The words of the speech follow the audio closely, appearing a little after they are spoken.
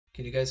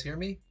Can you guys hear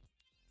me?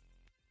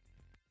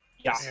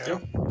 Yeah. Yeah.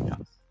 Yeah.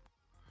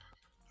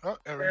 Oh,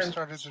 it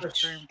restarted the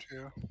stream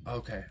too.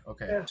 Okay,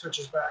 okay. And Twitch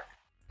is back.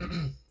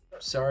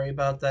 Sorry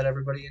about that,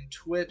 everybody in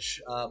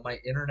Twitch. My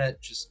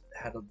internet just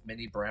had a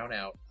mini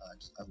brownout.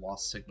 I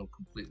lost signal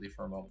completely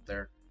for a moment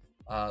there.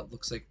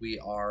 Looks like we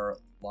are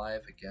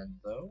live again,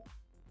 though.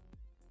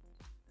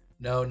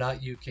 No,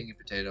 not you, King of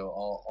Potato.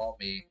 All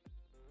me.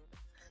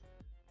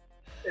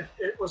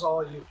 It was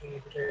all you,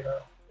 King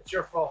Potato. It's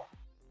your fault.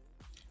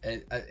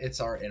 It's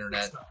our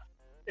internet. It's not.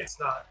 It's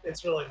not.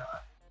 It's really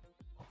not.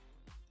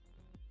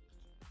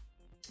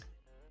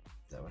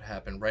 That would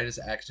happen right as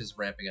action is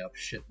ramping up.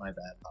 Shit, my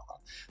bad.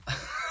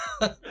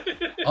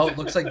 Oh, it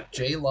looks like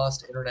Jay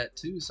lost internet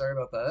too. Sorry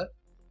about that.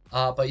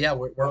 But yeah,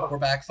 we're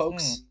back,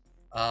 folks.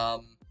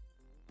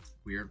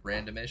 Weird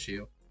random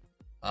issue.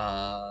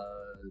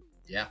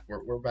 Yeah,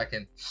 we're back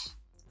in.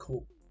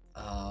 Cool.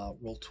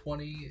 Roll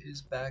 20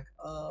 is back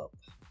up.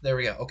 There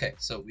we go. Okay,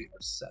 so we are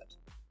set.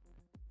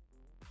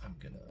 I'm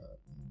gonna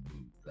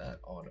move that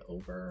on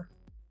over.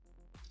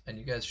 And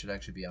you guys should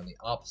actually be on the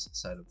opposite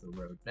side of the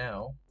road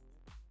now.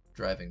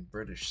 Driving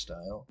British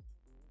style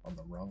on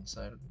the wrong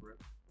side of the road.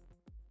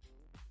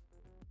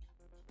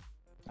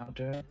 I'll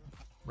do it.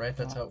 Right,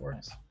 that's how it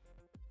works.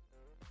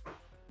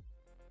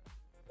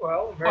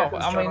 Well,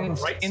 Americans I mean, on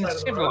the right in side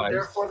of the road,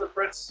 therefore the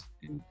Brits.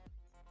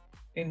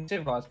 In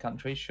civilized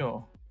countries,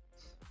 sure.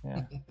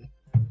 Yeah.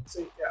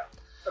 See, yeah.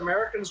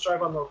 Americans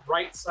drive on the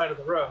right side of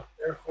the road,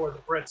 therefore the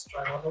Brits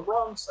drive on the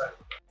wrong side of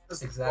the road.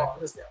 This is wrong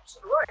is the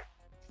opposite of right.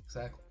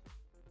 Exactly.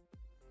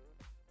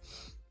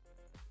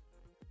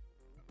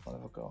 What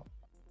have I got?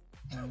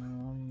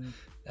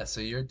 Yeah,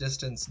 so your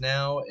distance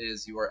now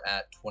is you are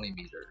at 20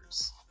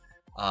 meters.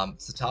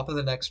 It's the top of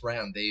the next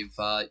round. You've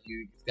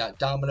got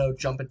Domino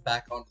jumping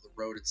back onto the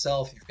road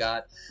itself. You've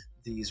got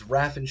these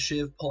Raph and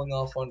Shiv pulling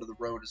off onto the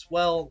road as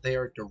well. They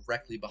are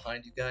directly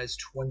behind you guys,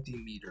 20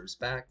 meters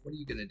back. What are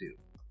you gonna do?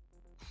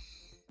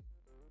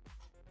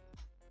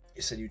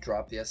 You said you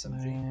dropped the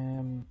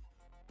SMG.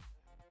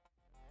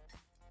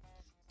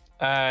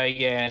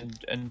 Yeah,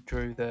 and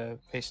drew the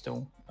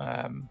pistol.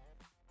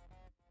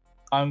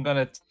 I'm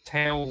gonna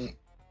tell.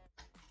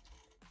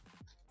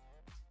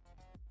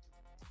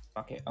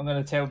 Okay, I'm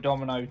gonna tell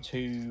Domino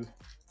to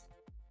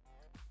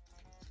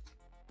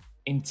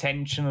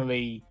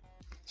intentionally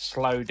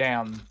slow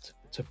down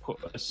to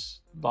put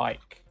us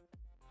like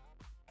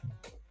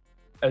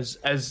as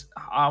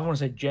I want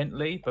to say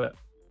gently, but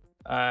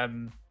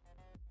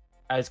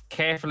as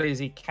carefully as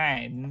he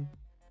can,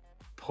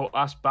 put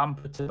us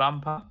bumper to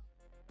bumper,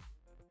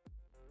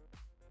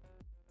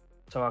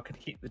 so I could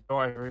keep the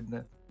driver in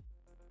the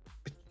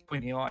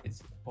between the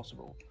eyes if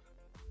possible.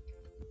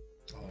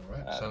 All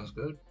right, sounds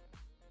good.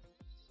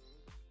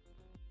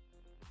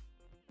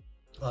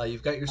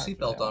 You've got your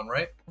seatbelt on,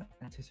 right?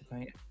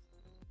 Anticipate.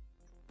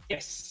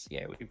 Yes,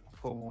 yeah, we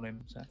forewarned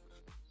him. So.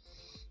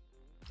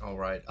 All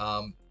right.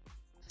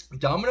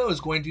 Domino is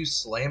going to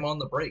slam on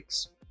the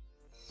brakes,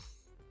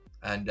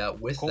 and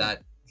with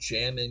that,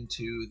 jam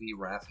into the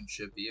Raph and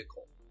Shiv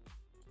vehicle.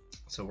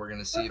 So we're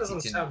gonna see if he can.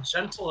 Doesn't sound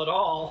gentle at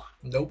all.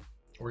 Nope.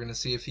 We're gonna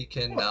see if he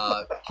can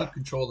keep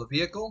control of the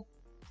vehicle.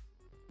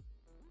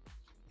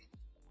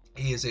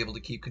 He is able to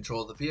keep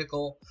control of the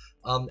vehicle,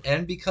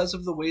 and because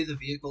of the way the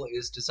vehicle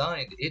is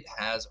designed, it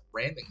has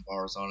ramming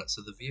bars on it,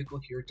 so the vehicle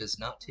here does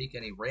not take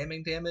any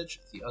ramming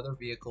damage. The other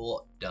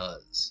vehicle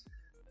does.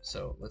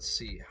 So let's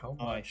see, how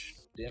much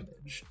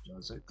damage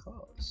does it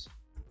cause?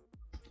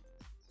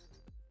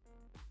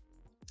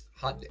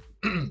 Hot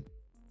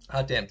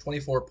damn,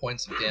 24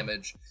 points of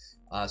damage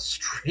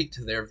straight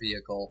to their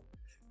vehicle.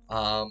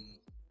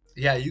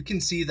 Yeah, you can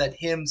see that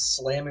him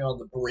slamming on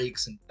the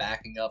brakes and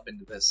backing up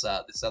into this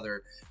this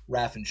other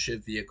Raph and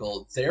Shiv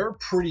vehicle, they're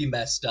pretty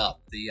messed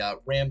up. The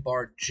ram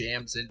bar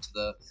jams into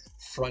the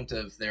front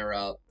of their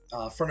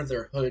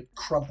hood,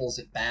 crumples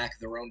it back.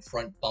 Their own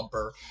front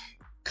bumper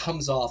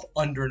comes off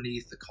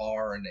underneath the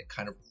car, and it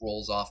kind of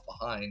rolls off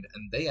behind.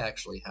 And they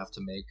actually have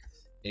to make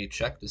a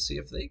check to see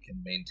if they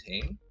can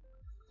maintain.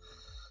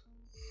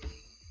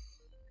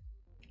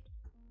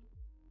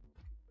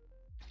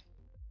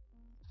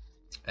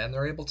 And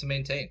they're able to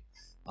maintain.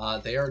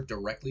 They are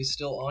directly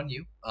still on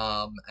you,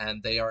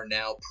 and they are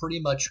now pretty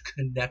much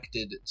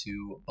connected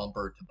to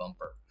bumper.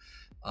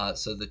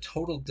 So the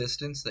total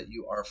distance that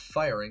you are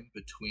firing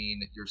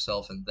between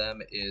yourself and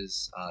them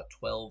is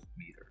 12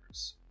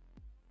 meters.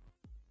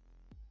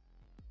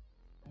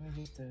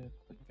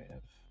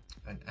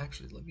 And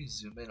actually, let me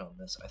zoom in on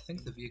this. I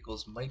think the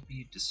vehicles might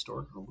be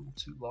distorted a little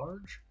too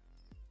large.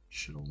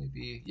 Should only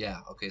be...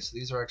 Yeah, okay, so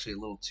these are actually a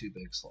little too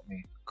big, so let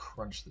me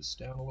crunch this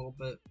down a little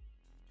bit.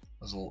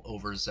 I was a little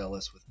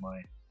overzealous with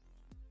my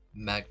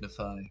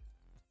magnify.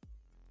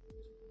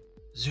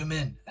 Zoom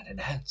in and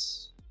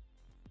enhance.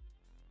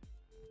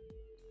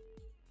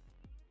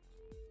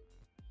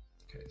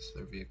 Okay, so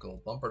their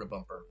vehicle, bumper to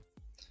bumper.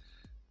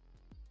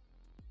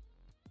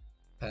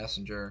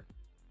 Passenger,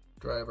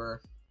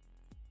 driver,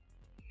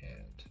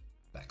 and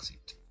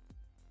backseat.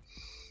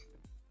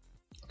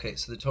 Okay,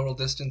 so the total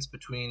distance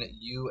between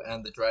you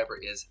and the driver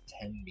is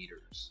 10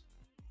 meters.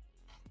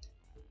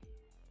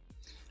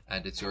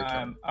 And it's your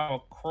turn.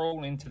 I'll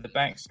crawl into the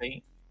back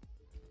seat.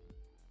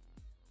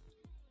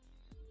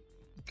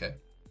 Okay.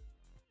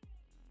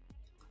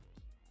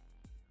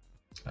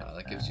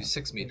 That gives you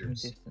 6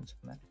 meters. Distance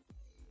from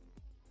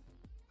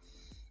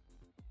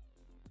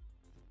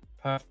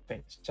that.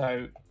 Perfect.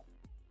 So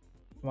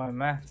my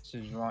maths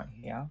is right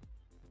here.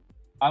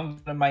 I'm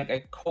going to make a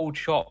cold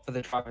shot for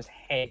the driver's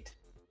head.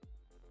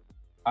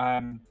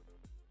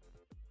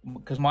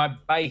 Because my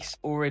base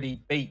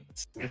already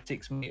beats the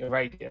 6 meter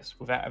radius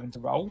without having to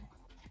roll.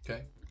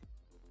 Okay.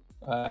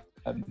 But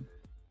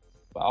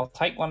I'll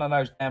take one of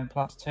those damn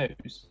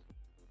 +2s.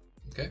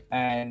 Okay.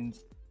 And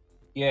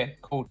yeah,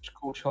 cold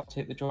shot to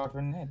hit the driver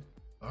in the head.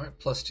 All right.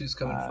 +2's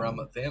coming from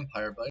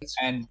vampire bites.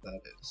 And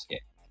that is. Yeah.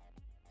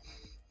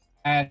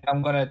 And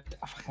I'm gonna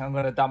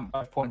dump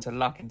 5 points of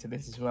luck into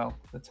this as well.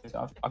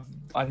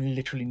 I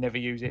literally never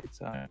use it.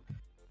 So.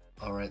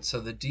 All right. So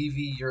the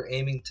DV you're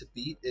aiming to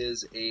beat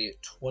is a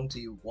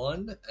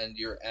 21, and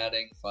you're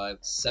adding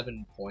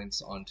 7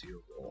 points onto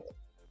your roll.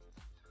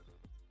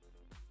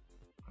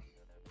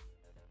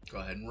 Go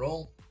ahead and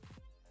roll.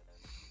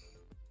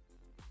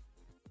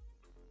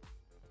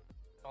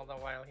 All the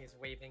while he's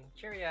waving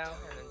cheerio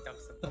and then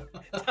dumps the book.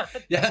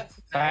 Yeah.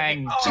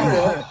 Bang.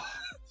 Cheerio.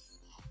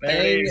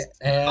 Bang.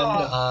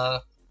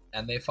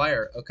 And they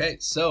fire. Okay,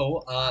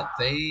 so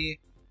they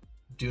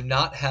do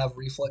not have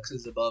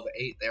reflexes above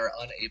 8. They are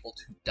unable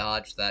to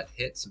dodge that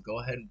hit. So go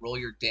ahead and roll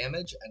your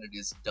damage, and it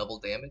is double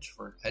damage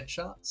for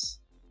headshots.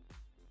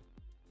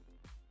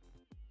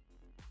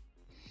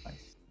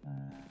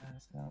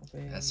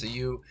 So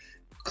you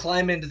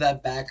climb into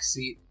that back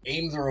seat,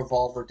 aim the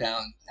revolver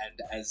down, and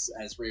as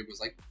Ray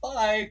was like,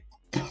 "Bye,"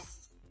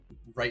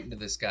 right into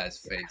this guy's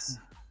face.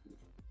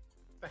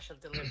 Special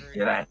delivery.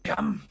 Get that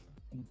jump.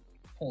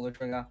 Pull the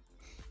trigger.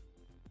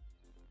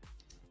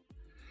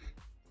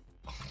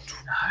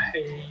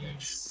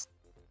 Nice.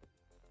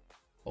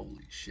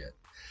 Holy shit.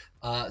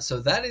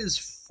 So that is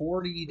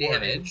 40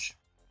 damage.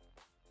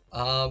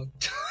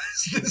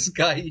 Does this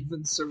guy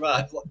even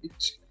survive? Let me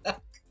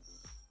check.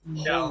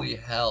 No. Holy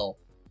hell.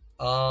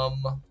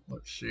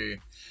 Let's see.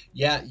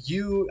 Yeah,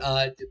 you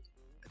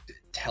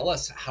tell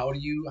us, how do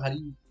you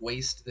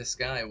waste this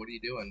guy? What are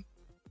you doing?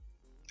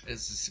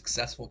 It's a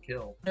successful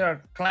kill. Yeah,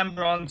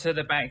 clamber onto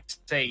the back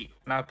seat,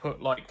 and I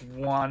put like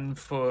 1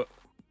 foot,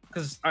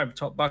 because I'm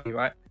top buggy,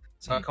 right?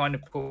 So I kind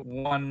of put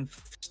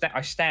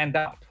I stand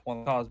up while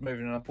the car's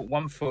moving, and I put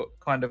 1 foot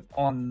kind of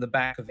on the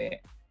back of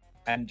it,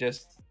 and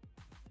just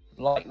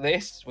like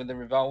this with the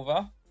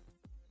revolver,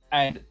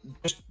 and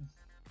just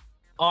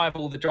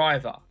eyeball the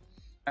driver,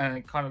 and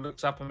it kind of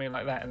looks up at me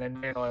like that, and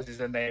then realizes,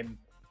 and then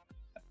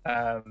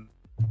kind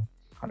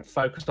of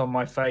focused on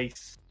my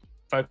face,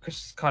 all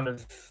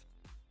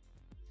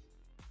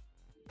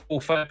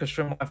focus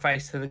from my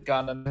face to the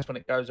gun, and that's when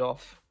it goes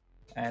off.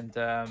 And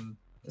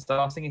that's the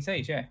last thing he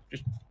sees. Yeah,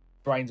 just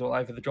brains all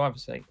over the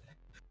driver's seat.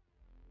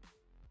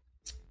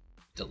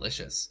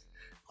 Delicious.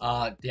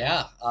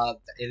 Yeah,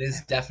 it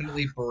is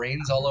definitely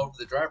brains all over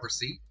the driver's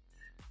seat.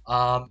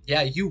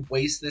 Yeah, you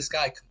waste this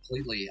guy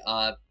completely.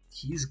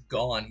 He's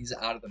gone. He's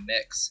out of the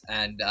mix.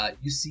 And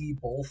you see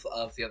both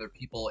of the other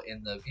people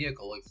in the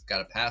vehicle. You've got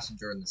a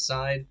passenger in the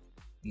side,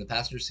 in the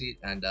passenger seat,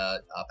 and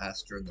a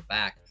passenger in the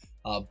back.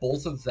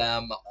 Both of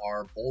them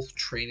are both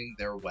training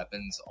their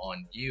weapons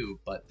on you,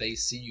 but they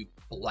see you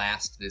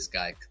blast this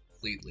guy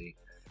completely.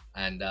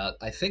 And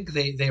I think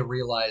they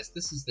realize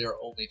this is their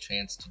only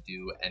chance to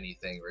do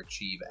anything or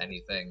achieve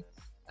anything.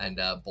 And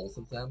both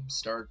of them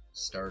start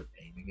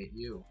aiming at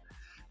you.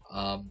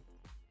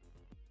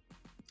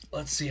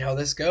 Let's see how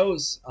this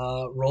goes.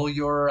 Roll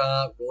your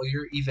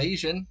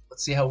evasion.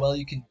 Let's see how well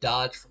you can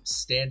dodge from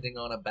standing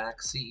on a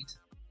back seat.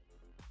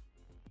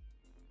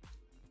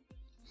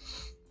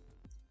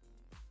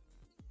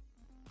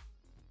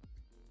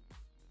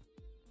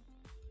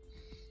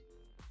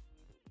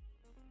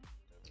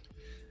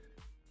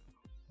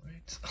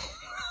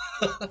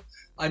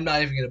 I'm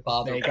not even gonna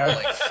bother.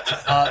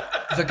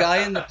 The guy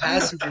in the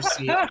passenger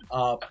seat,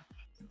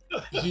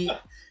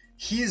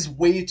 he's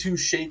way too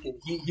shaken.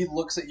 He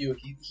looks at you.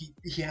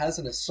 He has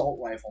an assault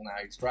rifle now.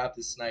 He's dropped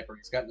his sniper.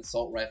 He's got an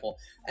assault rifle,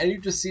 and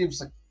you just see him just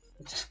like,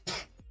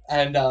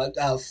 and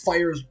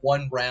fires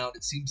 1 round.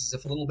 It seems as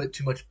if a little bit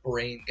too much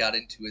brain got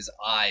into his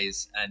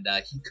eyes, and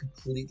he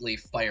completely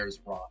fires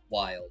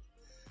wild.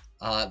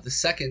 The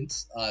second,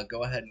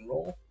 go ahead and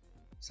roll.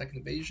 Second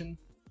evasion.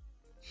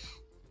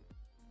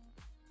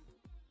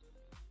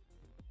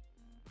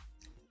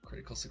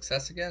 Critical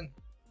success again.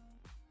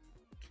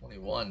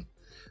 21.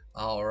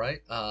 All right.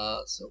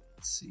 So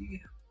let's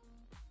see.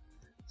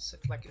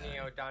 Second Like guy.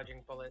 Neo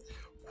dodging bullets.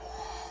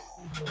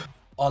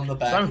 On the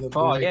back of the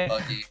great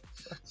buggy.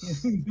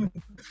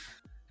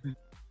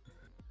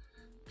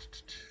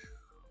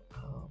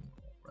 All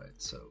right.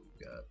 So we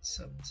got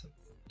 7, 7,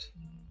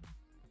 14.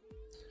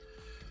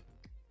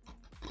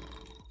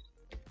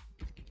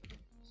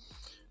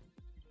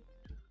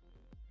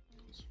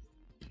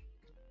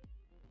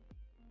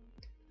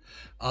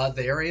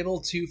 They are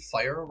able to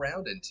fire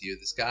around into you.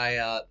 This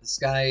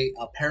guy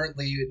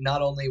apparently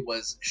not only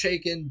was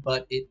shaken,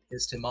 but it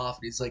pissed him off,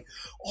 and he's like,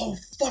 "Oh,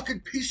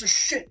 fucking piece of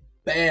shit!"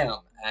 Bam,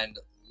 and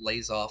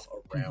lays off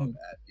around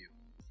at you.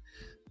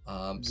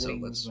 So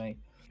Wings, mate.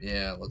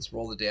 let's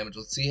roll the damage.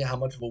 Let's see how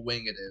much of a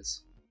wing it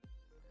is.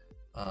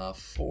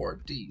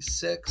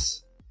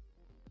 4d6.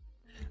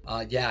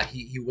 Yeah,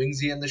 he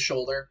wings you in the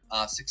shoulder.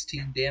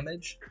 16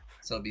 damage.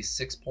 So it'll be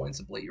 6 points.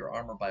 Ablate your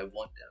armor by 1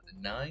 down to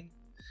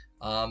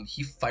 9.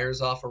 He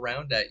fires off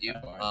around at you.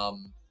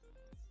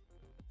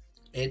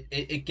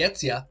 It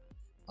gets you,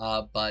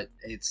 but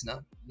it's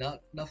not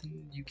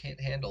nothing you can't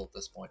handle at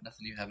this point.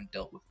 Nothing you haven't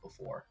dealt with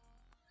before.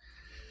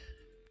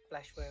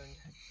 Flesh wound.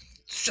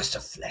 It's just a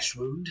flesh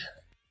wound.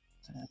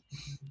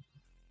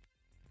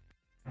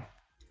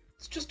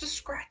 It's just a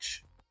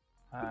scratch.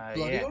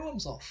 Bloody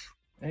arms off.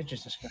 It's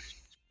just a scratch.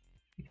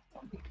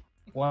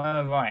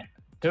 Well, right.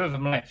 2 of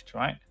them left,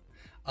 right?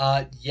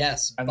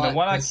 Yes. And the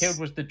one I killed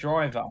was the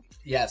driver.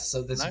 Yes,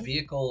 so this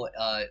vehicle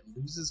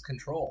loses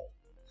control.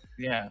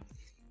 Yeah.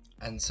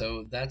 And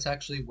so that's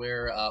actually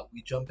where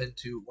we jump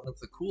into one of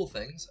the cool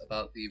things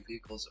about the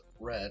vehicles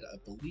red. I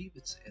believe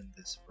it's in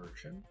this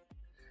version.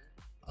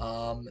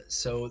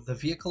 So the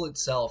vehicle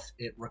itself,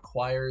 it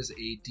requires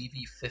a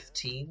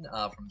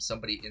DV15 from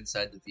somebody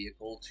inside the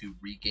vehicle to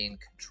regain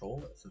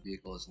control if the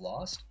vehicle is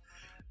lost.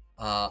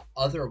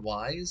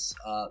 Otherwise,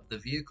 the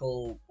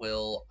vehicle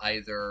will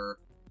either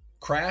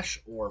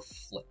crash or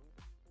flip.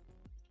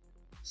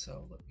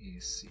 So let me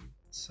see 1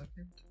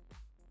 second.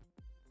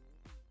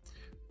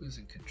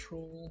 Losing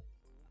control.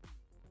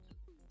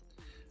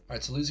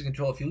 Alright, so losing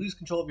control. If you lose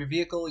control of your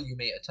vehicle, you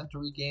may attempt to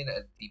regain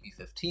at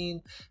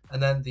DB15,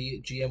 and then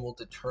the GM will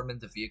determine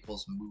the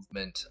vehicle's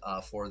movement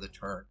for the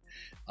turn.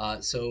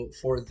 So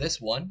for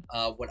this one,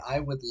 what I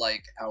would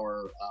like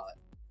our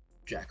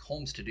Jack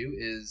Holmes to do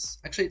is...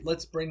 Actually,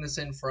 let's bring this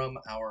in from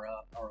our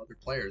other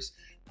players.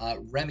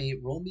 Remy,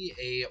 roll me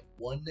a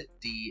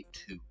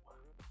 1d2.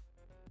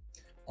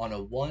 On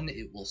a 1,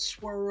 it will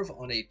swerve.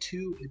 On a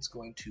 2, it's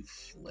going to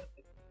flip.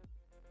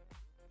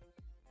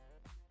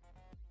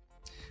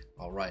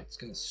 Alright, it's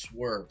going to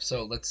swerve.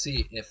 So let's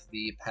see if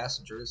the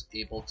passenger is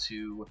able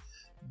to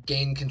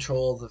gain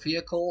control of the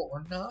vehicle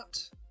or not.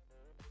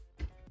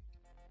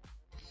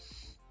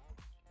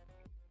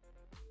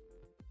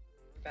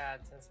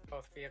 Bad, since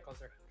both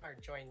vehicles are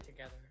joined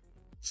together.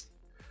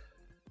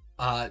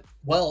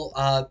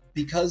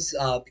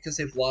 Because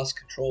they've lost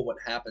control, what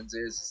happens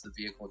is the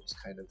vehicle just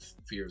kind of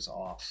veers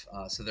off.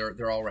 So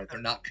they're all right.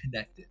 They're not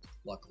connected,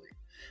 luckily.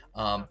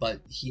 But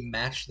he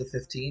matched the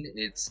 15.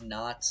 It's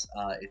not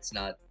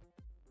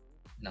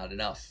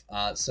enough.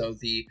 So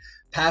the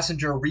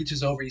passenger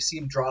reaches over. You see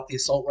him drop the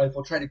assault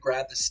rifle, try to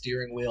grab the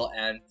steering wheel,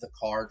 and the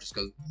car just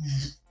goes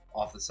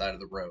off the side of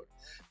the road,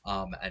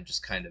 and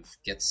just kind of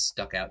gets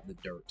stuck out in the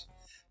dirt.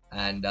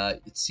 And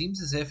it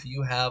seems as if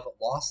you have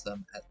lost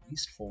them, at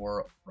least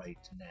for right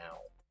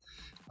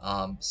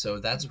now. So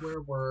that's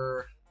where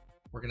we're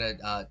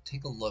gonna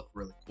take a look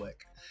really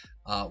quick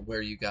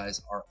where you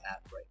guys are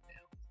at right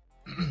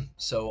now.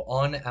 So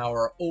on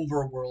our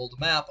overworld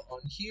map on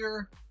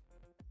here,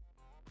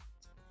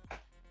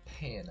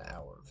 pan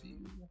our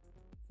view,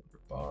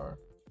 bar,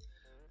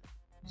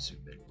 zoom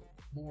in a little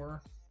bit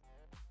more.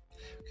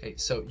 Okay,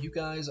 so you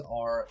guys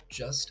are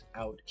just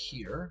out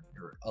here.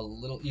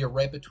 You're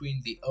right between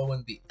the O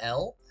and the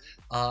L,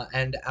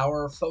 and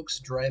our folks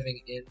driving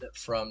in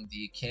from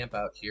the camp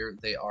out here,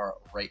 they are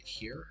right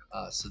here.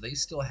 So they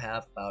still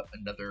have about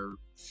another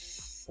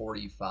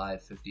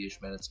 45,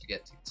 50-ish minutes to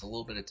get to. It's a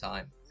little bit of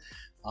time.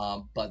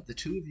 But the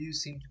two of you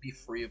seem to be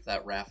free of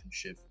that Raff and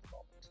Shiv at the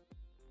moment.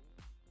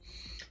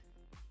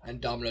 And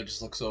Domino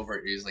just looks over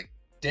at you. He's like,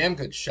 damn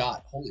good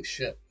shot. Holy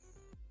shit.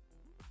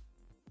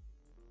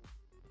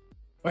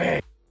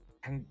 Wait.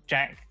 And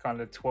Jack kind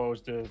of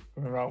twirls the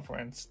revolver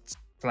and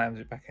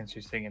slams it back into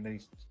his thing, and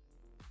he's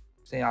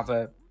the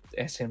other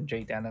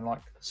SMG down and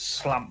like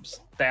slumps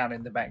down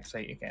in the back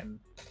seat again.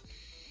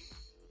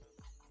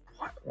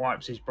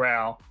 Wipes his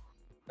brow,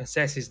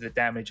 assesses the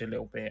damage a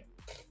little bit,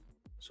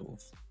 sort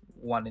of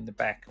one in the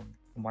back and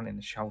one in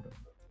the shoulder.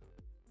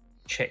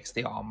 Checks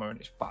the armor and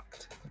it's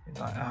fucked. He's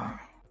like, oh,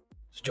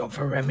 it's a job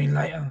for Remy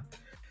later.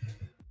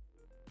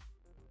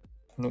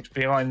 Looks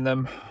behind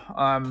them.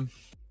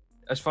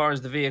 As far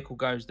as the vehicle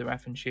goes, the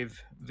Raff and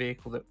Shiv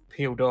vehicle that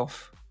peeled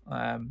off,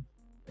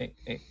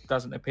 it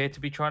doesn't appear to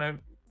be trying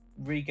to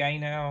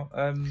regain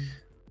our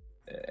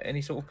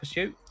any sort of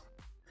pursuit.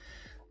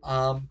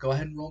 Go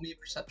ahead and roll me a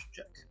perception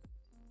check.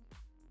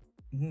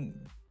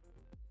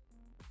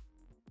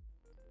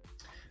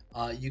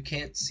 You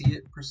can't see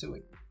it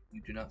pursuing.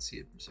 You do not see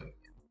it pursuing.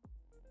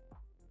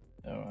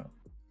 All right.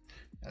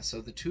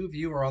 So the two of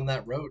you are on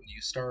that road, and you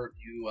start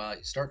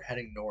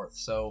heading north.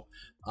 So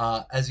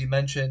as you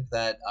mentioned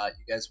that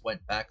you guys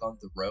went back on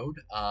the road,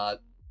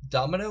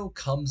 Domino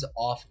comes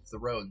off of the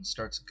road and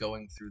starts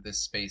going through this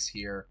space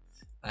here,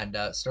 and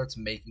starts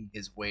making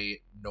his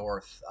way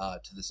north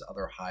to this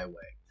other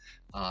highway.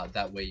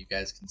 That way you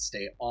guys can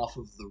stay off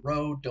of the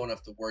road, don't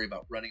have to worry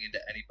about running into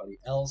anybody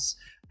else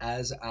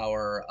as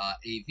our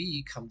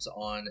AV comes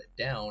on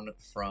down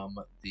from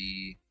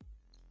the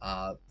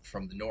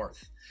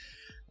north.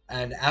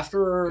 And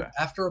after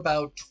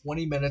about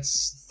 20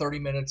 minutes, 30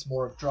 minutes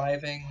more of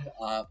driving,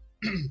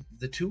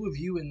 the two of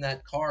you in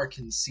that car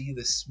can see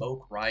the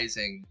smoke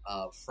rising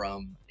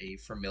from a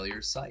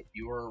familiar sight.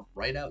 You are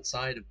right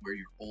outside of where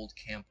your old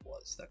camp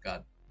was that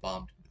got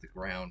bombed into the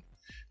ground.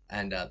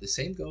 And the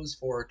same goes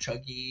for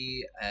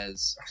Chuggy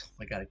as... Oh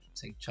my god, I keep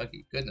saying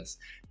Chuggy. Goodness.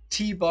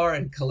 T-Bar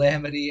and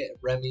Calamity,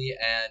 Remy,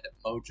 and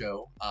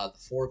Mojo. The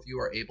four of you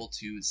are able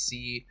to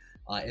see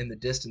in the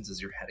distance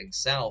as you're heading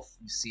south.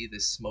 You see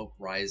this smoke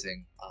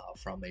rising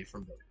from a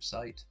familiar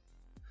sight.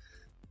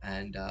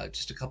 And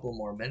just a couple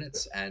more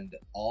minutes, and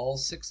all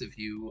six of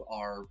you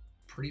are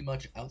pretty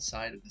much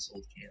outside of this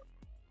old camp.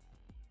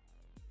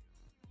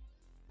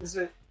 Is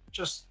it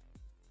just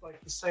like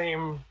the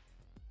same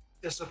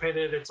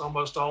dissipated, it's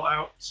almost all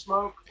out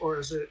smoke, or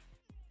is it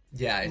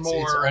it's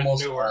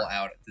almost all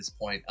out at this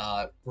point.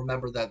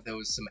 Remember that there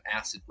was some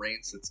acid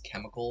rains, that's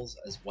chemicals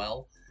as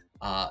well.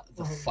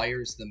 The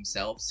fires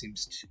themselves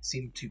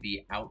seem to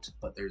be out,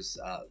 but there's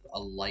a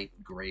light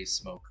gray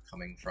smoke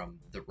coming from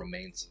the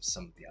remains of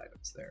some of the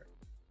items there,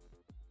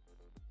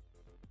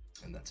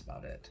 and that's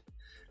about it.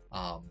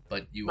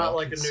 But you not all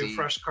like can a new see...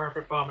 fresh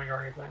carpet bombing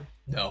or anything.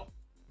 No.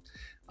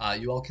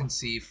 You all can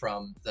see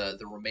from the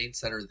remains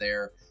that are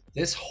there.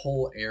 This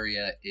whole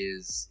area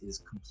is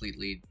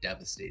completely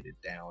devastated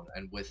down,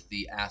 and with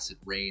the acid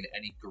rain,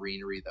 any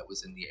greenery that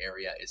was in the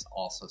area is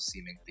also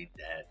seemingly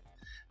dead.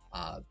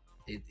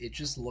 It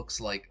just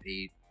looks like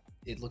the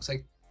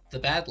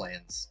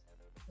Badlands,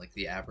 like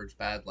the average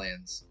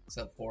Badlands,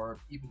 except for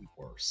even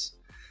worse.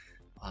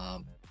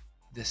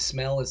 The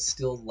smell is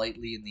still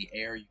lightly in the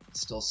air. You can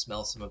still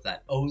smell some of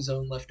that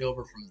ozone left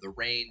over from the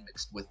rain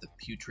mixed with the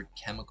putrid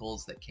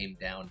chemicals that came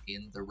down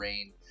in the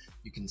rain.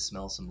 You can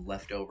smell some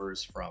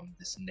leftovers from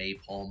this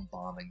napalm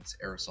bombing, this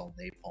aerosol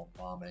napalm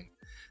bombing.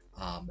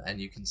 And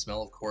you can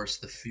smell, of course,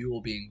 the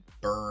fuel being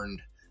burned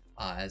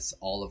as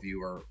all of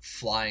you are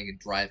flying and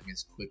driving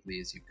as quickly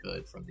as you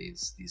could from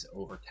these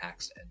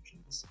overtaxed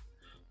engines.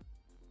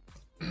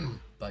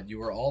 But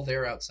you are all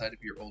there outside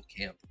of your old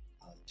camp.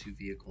 Two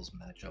vehicles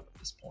match up at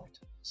this point.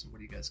 So what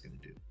are you guys going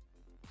to do?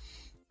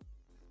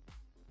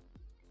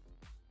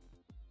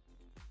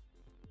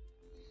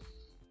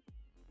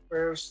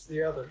 Where's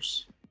the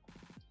others?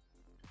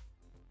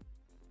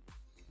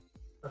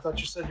 I thought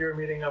you said you were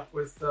meeting up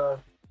with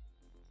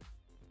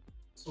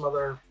some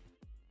other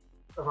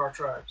of our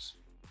tribes.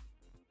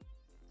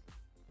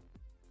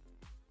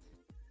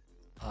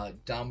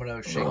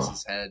 Domino shakes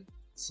his head.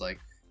 It's like,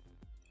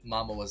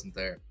 Mama wasn't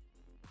there.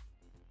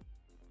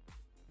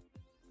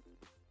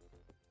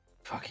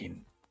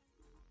 Fucking...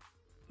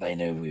 They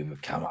knew we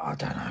would come. I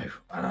don't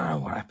know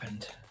what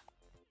happened.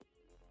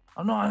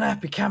 I'm not an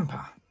happy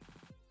camper.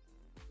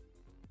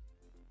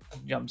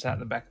 Jumps out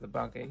the back of the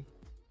buggy,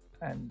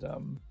 and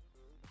Well,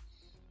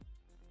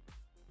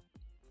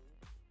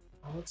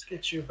 let's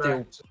get you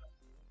back to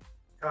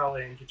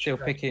Kali and get you still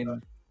back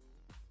picking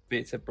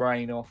bits of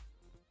brain off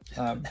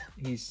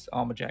his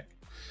armor jack.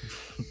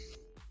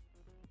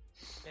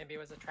 Maybe it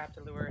was a trap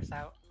to lure us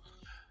out.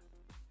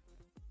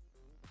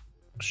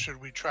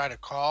 Should we try to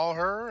call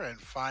her and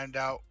find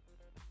out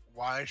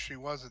why she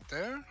wasn't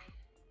there?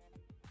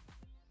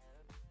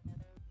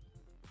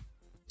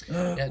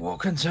 What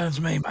concerns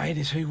me, mate,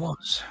 is who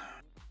was.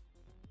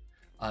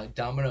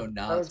 Domino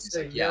nods. He's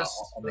like, yeah,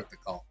 yes, I'll make the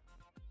call.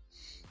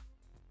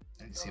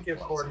 Don't give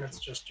coordinates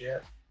just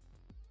yet.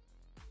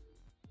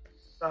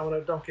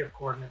 Domino, don't give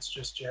coordinates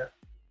just yet.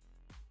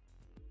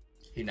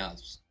 He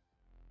nods.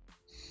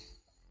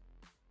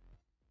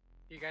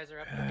 You guys are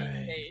up to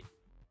being date.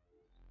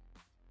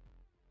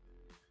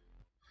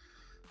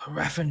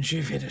 Raffin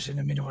Shiv hit us in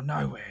the middle of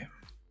nowhere.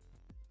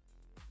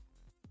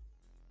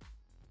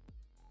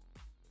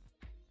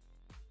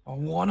 I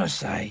want to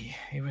say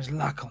it was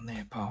luck on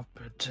their part,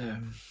 but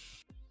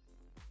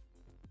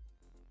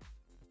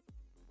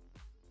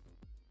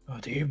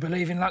do you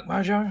believe in luck,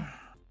 Mojo?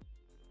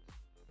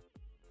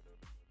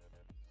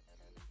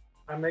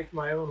 I make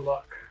my own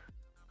luck.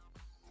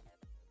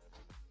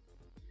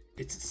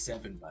 It's a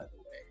 7, by the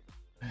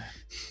way.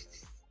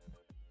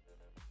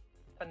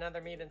 Another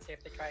meet and see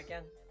if they try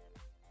again.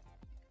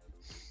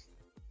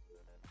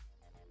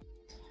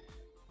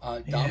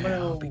 Domino. Yeah,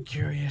 I'll be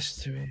curious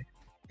to it.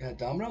 Yeah,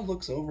 Domino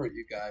looks over at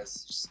you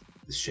guys,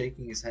 just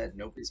shaking his head.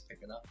 Nobody's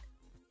picking up.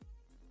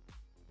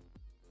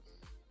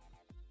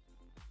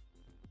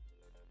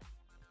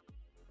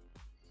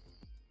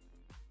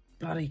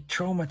 Bloody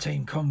trauma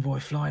team convoy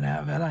flying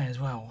out of LA as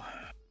well.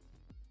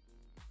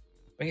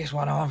 Biggest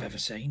one I've ever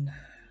seen.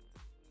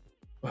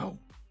 Well,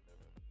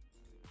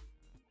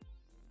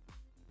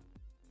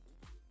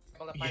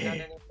 Able to find out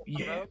anything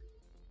from Rogue?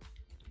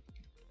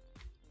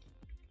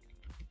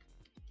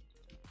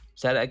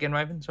 Say that again,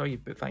 Raven. Sorry, you're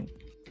a bit faint.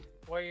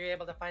 Were you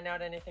able to find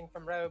out anything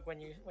from Rogue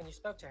when you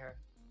spoke to her?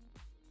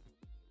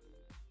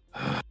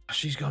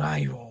 she's gone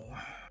AWOL.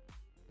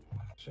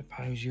 So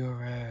Suppose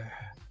you're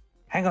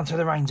hang on to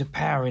the reins of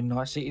power in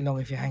Night City long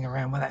if you hang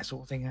around when that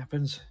sort of thing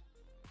happens.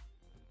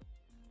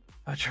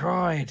 I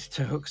tried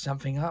to hook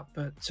something up,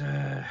 but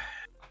the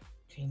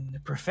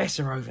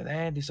professor over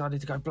there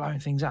decided to go blowing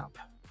things up.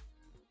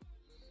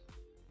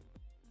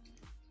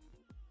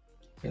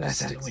 Yeah,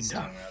 that's out the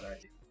window.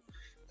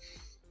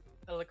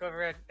 I look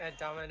over at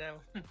Domino.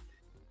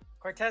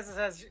 Cortez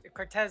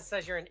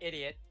says you're an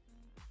idiot.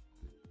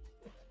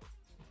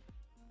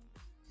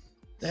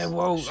 Yeah,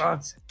 well, I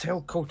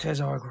tell Cortez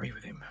I agree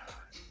with him.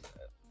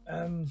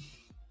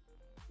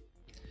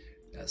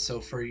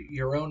 So for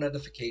your own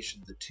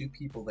edification, the two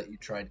people that you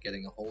tried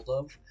getting a hold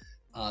of,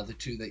 the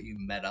two that you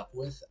met up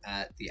with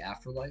at the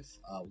Afterlife,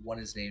 one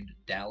is named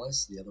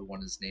Dallas, the other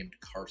one is named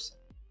Carson.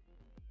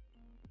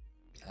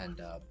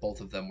 And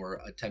both of them were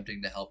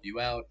attempting to help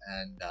you out,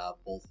 and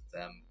both of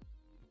them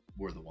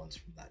were the ones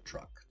from that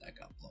truck that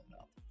got blown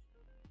up.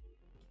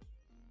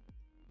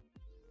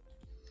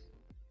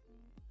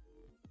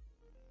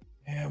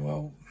 Yeah,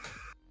 well,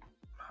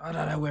 I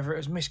don't know whether it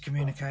was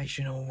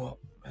miscommunication or what,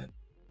 but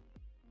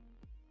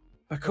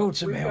I called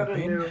some help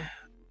in.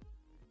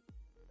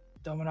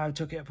 Domino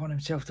took it upon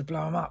himself to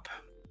blow him up.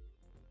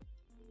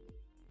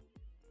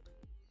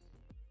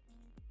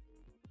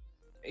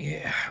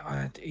 Yeah,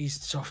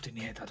 he's soft in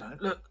the head. I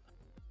don't look.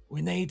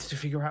 We need to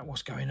figure out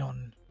what's going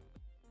on.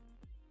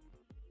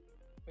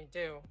 We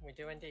do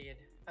indeed.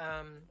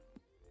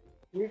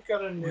 We've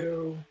got a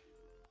new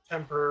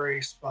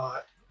temporary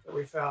spot that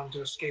we found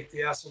to escape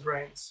the acid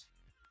rains.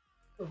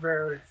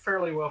 We're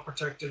fairly well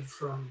protected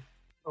from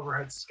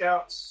overhead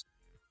scouts.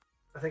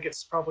 I think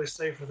it's probably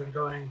safer than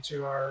going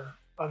to our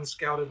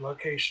unscouted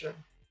location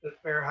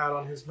that Bear had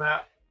on his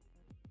map.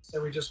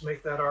 So we just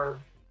make that our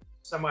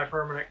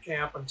semi-permanent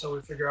camp until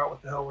we figure out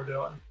what the hell we're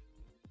doing.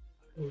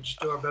 We just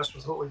do our best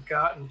with what we've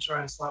got and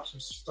try and slap some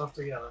stuff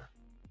together.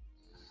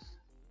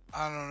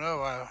 I don't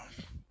know.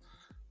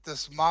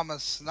 This Mama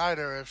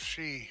Snyder, if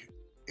she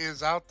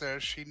is out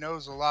there, she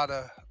knows a lot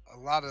of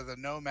the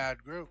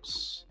Nomad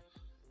groups.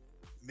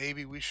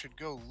 Maybe we should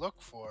go look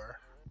for her.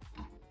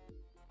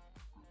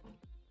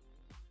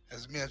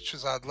 As much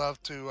as I'd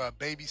love to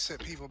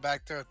babysit people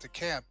back there at the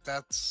camp,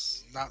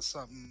 that's not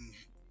something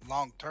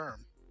long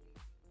term.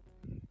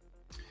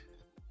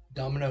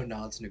 Domino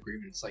nods in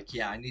agreement. It's like,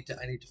 yeah, I need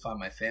to find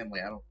my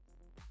family.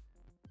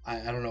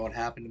 I don't know what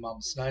happened to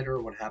Mama Snyder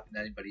or what happened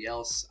to anybody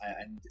else.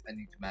 I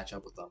need to match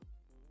up with them.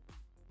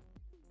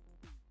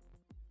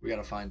 We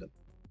gotta find them.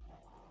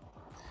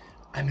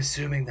 I'm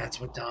assuming that's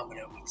what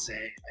Domino would say.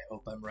 I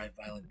hope I'm right,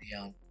 Violent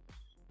Neon.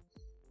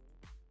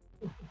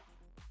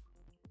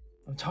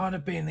 I'm tired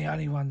of being the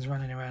only ones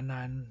running around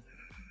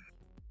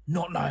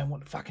not knowing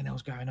what the fucking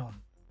hell's going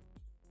on.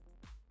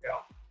 Yeah.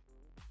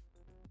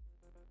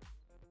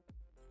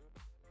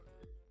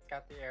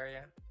 Got the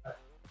area.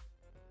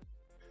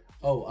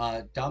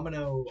 Oh,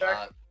 Domino,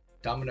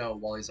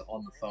 while he's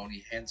on the phone,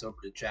 he hands over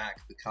to Jack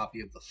the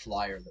copy of the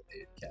flyer that they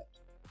had kept.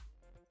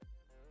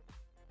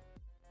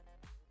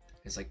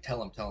 He's like,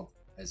 tell him,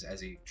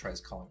 as he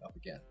tries calling up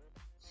again.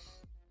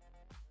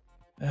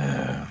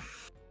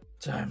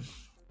 Time.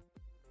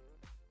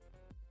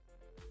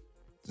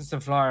 It's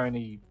the flyer, and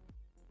he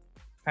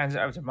hands it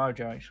over to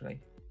Mojo, actually.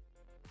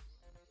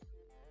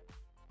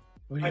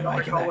 What I don't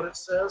recall what it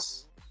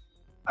says.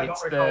 I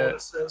just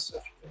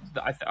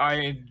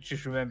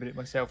remembered it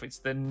myself. It's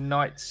the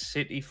Night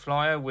City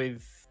flyer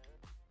with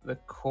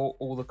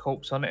all the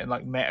corps on it, and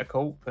like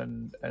Metacorp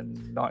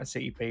and Night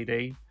City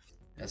PD.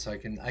 Yeah, so I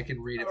can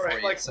read it All for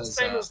right, you. like It says,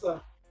 same as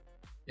the.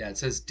 yeah, it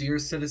says, "Dear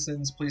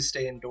citizens, please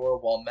stay indoor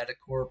while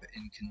Metacorp,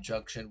 in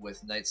conjunction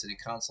with Night City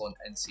Council and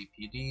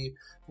NCPD,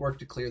 work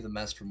to clear the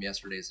mess from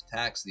yesterday's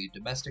attacks. The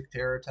domestic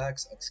terror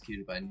attacks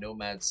executed by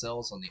Nomad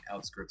cells on the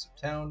outskirts of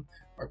town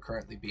are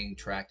currently being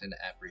tracked and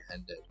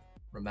apprehended.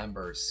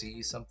 Remember,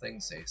 see something,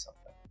 say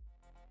something."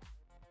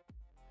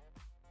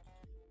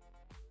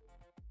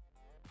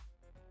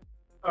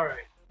 All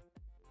right.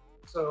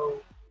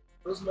 So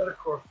those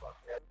Metacorp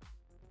fuckheads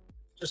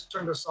just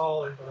turned us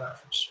all into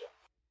laughing shit.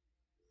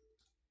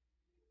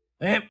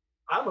 Yep.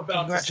 I'm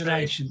about to say,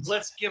 Congratulations.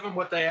 let's give them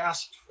what they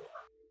asked for.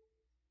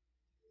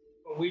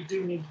 But we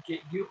do need to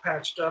get you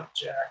patched up,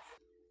 Jack.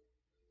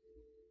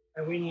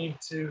 And we need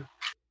to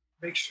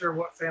make sure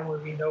what family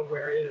we know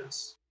where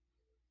is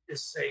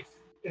safe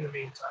in the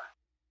meantime.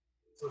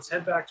 So let's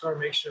head back to our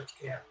makeshift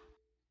camp,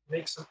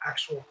 make some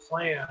actual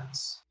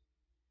plans,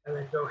 and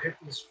then go hit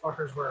these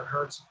fuckers where it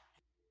hurts.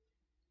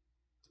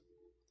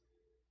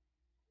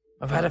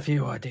 I've had a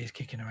few ideas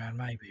kicking around,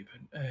 maybe,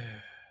 but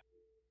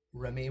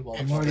Remy, while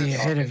I'm already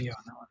ahead of you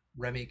on that one.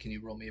 Remy, can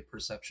you roll me a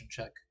perception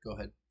check? Go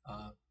ahead.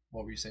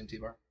 What were you saying,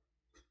 T-Bar?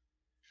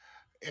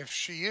 If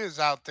she is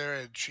out there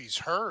and she's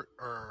hurt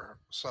or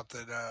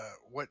something,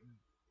 would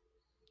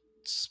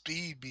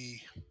speed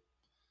be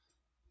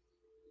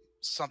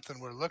something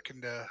we're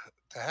looking to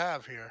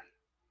have here?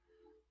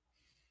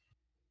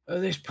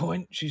 At this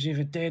point, she's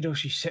either dead or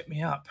she set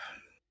me up.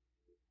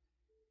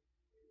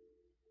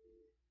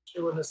 She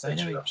wouldn't have set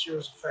you up. She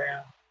was a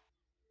fan.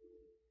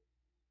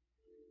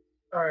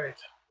 All right.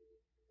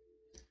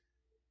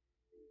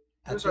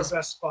 At Who's our this,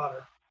 best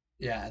spotter?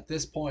 yeah, at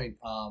this point,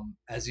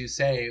 as you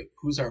say,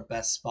 who's our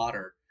best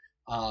spotter?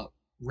 Uh,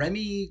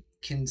 Remy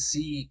can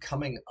see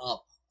coming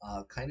up,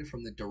 kind of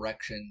from the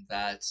direction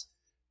that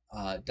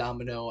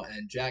Domino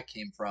and Jack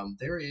came from.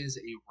 There is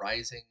a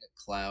rising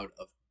cloud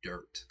of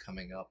dirt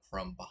coming up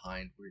from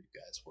behind where you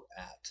guys were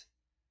at.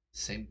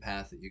 Same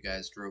path that you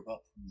guys drove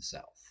up from the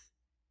south.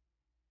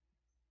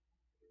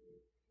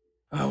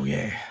 Oh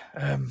yeah,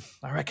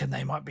 I reckon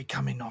they might be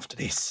coming after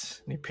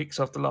this. And he picks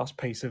off the last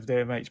piece of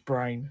their mate's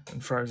brain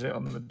and throws it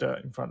on the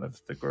dirt in front of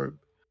the group.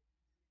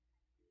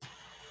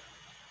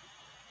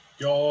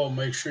 Y'all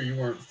make sure you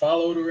weren't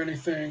followed or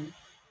anything,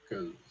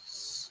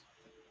 because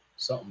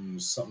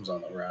something's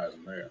on the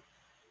horizon there.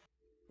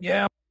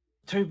 Yeah,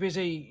 too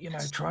busy,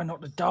 trying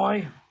not to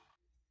die.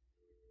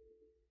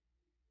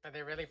 Are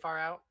they really far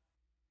out?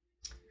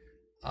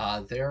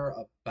 They're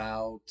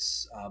about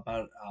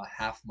a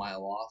half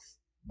mile off,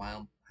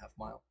 half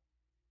mile.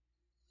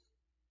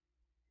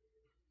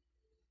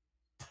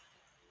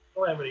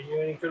 Calamity, you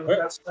any good with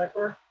that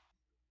sniper?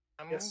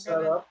 I'm Get good set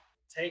with- up,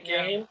 take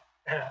Yeah. aim,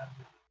 and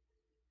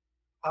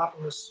pop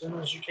them as soon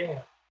as you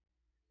can.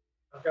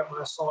 I've got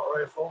my assault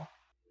rifle.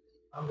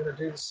 I'm going to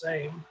do the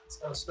same.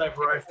 It's not a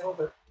sniper rifle,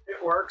 but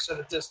it works at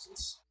a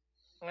distance.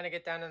 I'm gonna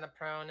get down in the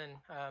prone and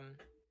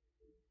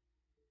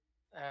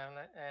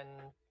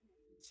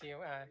see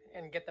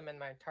and get them in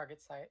my target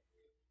site.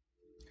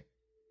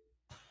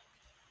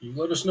 You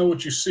let us know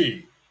what you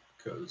see,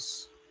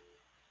 because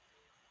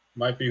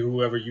might be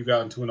whoever you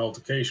got into an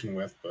altercation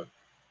with, but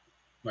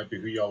might be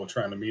who y'all were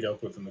trying to meet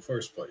up with in the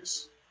first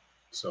place.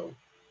 So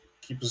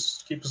keep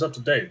us up to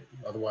date.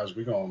 Otherwise,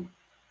 we're gonna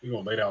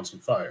lay down some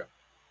fire.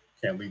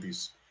 Can't lead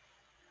these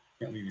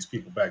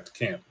people back to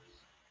camp.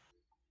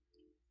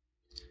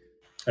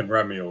 And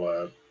Remy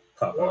will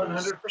pop out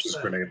his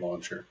 100%. grenade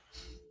launcher.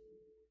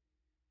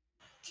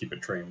 Keep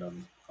it trained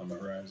on the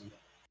horizon.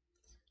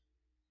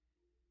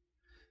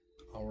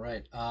 All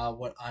right.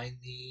 What I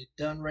need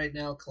done right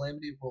now,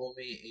 Calamity, roll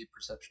me a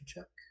perception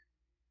check.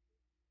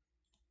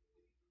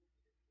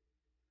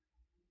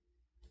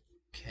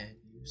 Can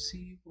you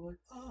see what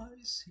I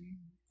see?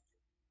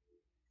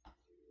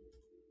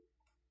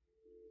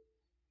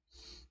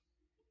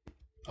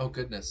 Oh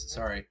goodness,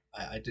 sorry.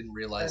 I didn't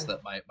realize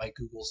that my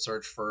Google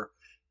search for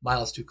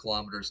miles to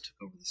kilometers took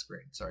over the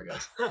screen. Sorry,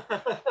 guys.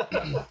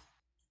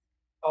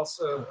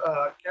 Also,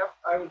 Cap,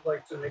 I would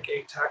like to make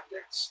a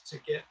tactics to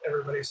get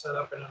everybody set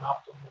up in an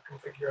optimal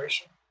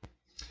configuration.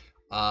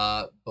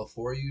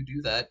 Before you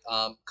do that,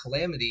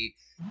 Calamity,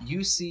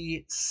 you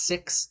see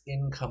 6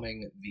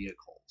 incoming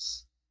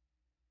vehicles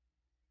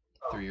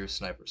through your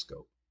sniper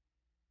scope.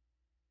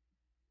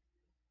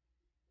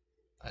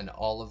 And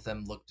all of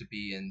them look to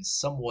be in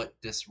somewhat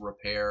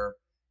disrepair,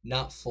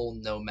 not full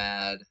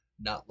Nomad,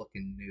 not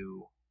looking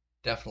new,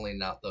 definitely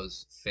not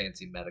those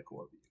fancy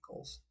Medicore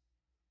vehicles.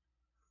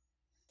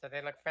 Do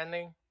they look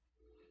friendly?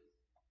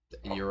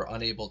 You're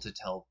unable to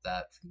tell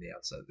that from the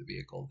outside of the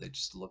vehicle. They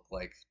just look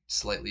like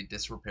slightly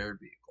disrepaired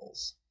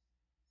vehicles.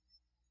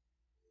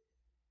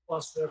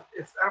 Plus,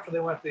 if after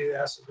they went the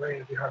acid rain,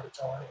 it'd be hard to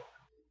tell anyway.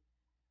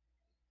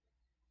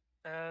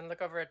 And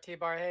look over at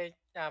T-Bar. Hey,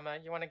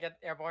 you want to get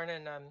airborne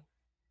and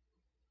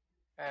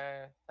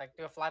like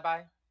do a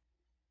flyby?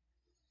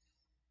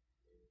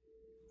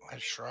 I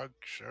shrug,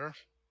 sure.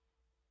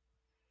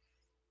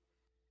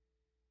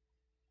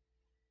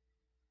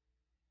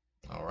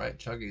 All right,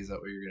 Chuggy, is that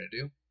what you're gonna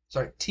do?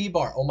 Sorry,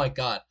 T-Bar. Oh my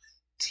God,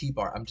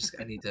 T-Bar.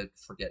 I need to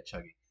forget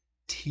Chuggy.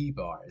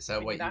 T-Bar. Is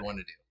that what you want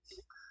to do?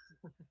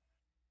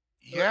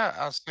 Yeah,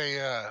 I'll say,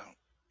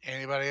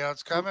 anybody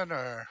else coming,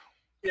 or?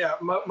 Yeah,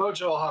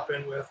 Mojo will hop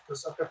in with,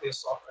 because I've got the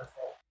assault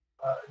rifle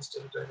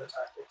instead of doing the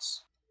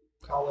tactics.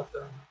 I'll let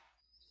them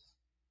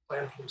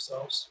plan for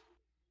themselves.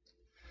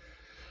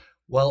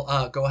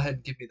 Well, go ahead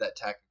and give me that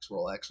tactics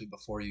roll, actually,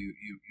 before you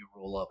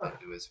roll up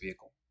into his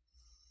vehicle.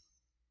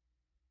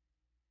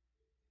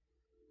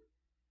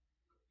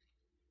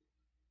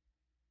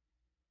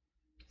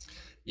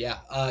 Yeah,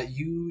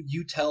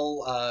 you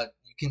tell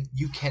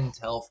you can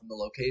tell from the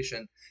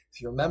location.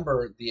 If you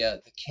remember, the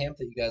camp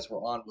that you guys were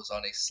on was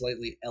on a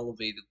slightly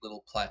elevated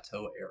little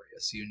plateau area,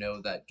 so you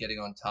know that getting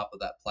on top of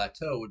that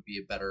plateau would be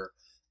a better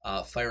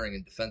firing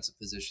and defensive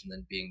position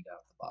than being down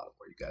at the bottom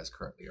where you guys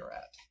currently are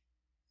at.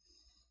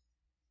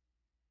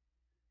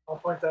 I'll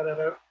point that out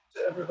to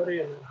everybody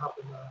and then hop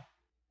in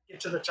get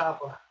to the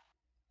chopper.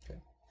 Okay.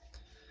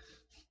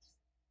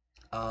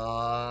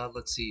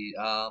 Let's see.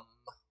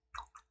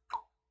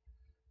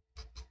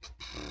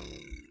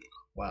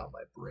 Wow,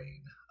 my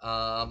brain.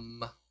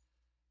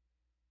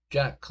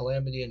 Jack,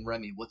 Calamity, and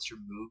Remy, what's your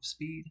move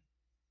speed?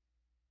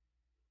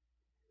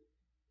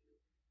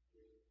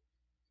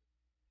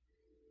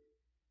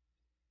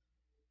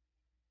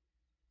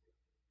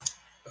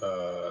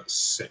 Uh,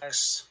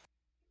 6.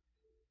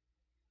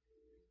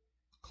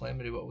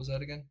 Calamity, what was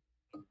that again?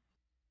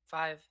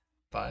 5.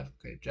 5.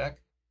 Okay, Jack.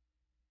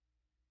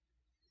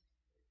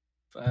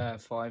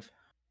 5.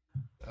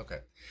 Okay.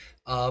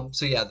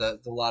 So yeah, the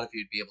lot of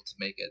you'd be able to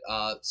make it.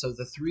 So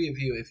the three of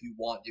you, if you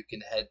want, you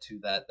can head to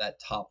that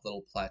top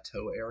little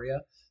plateau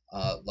area,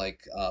 like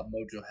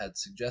Mojo had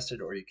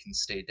suggested, or you can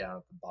stay down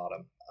at the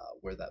bottom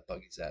where that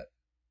buggy's at.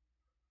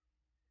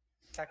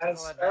 Tactical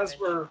As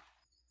advantage.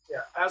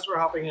 as we're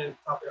hopping in,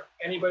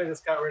 anybody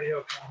that's got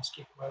radio comms,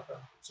 keep them open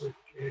so we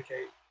can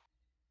communicate.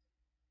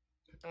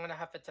 I'm gonna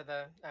huff it to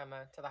the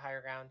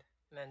higher ground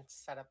and then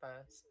set up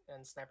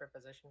in sniper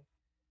position.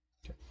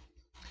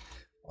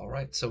 All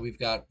right, so we've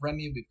got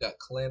Remy, we've got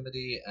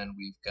Calamity, and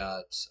we've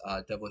got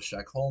Devilish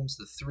Jack Holmes.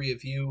 The three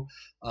of you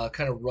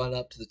kind of run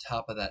up to the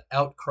top of that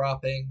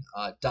outcropping.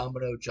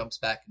 Domino jumps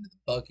back into the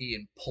buggy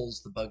and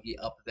pulls the buggy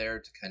up there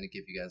to kind of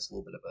give you guys a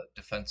little bit of a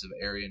defensive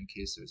area in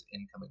case there's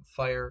incoming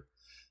fire.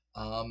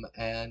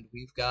 And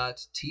we've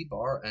got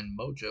T-Bar and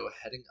Mojo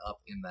heading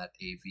up in that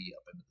AV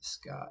up into the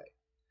sky.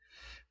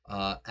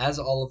 As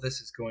all of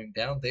this is going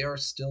down, they are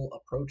still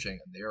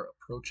approaching, and they are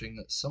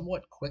approaching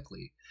somewhat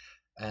quickly.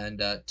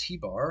 And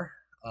T-Bar,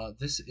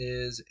 this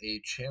is a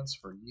chance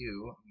for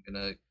you. I'm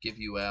going to give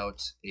you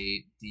out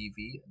a DV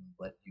and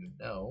let you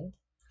know.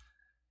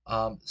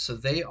 So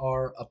they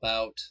are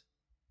about,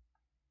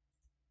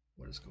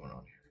 what is going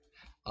on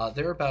here?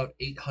 They're about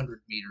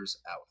 800 meters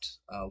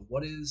out.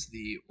 What is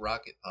the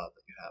rocket pod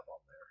that you have on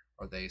there?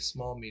 Are they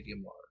small,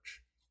 medium,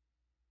 large?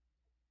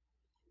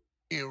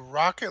 A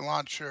rocket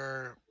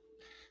launcher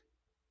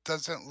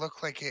doesn't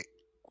look like it.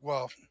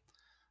 Well,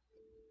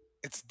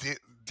 it's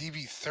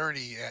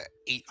DV-30 at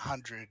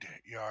 800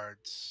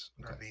 yards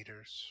or Okay.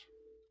 meters.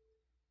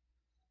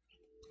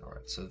 All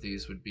right, so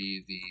these would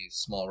be the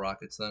small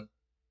rockets then?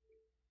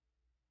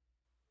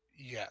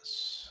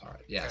 Yes. All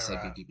right, yeah, so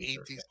that'd be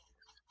DV-30.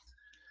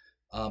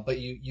 But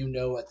you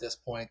know at this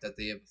point that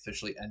they have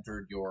officially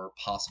entered your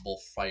possible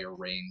fire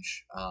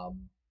range.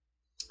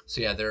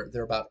 So yeah,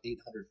 they're about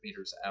 800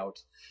 meters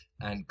out.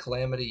 And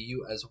Calamity,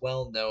 you as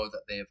well know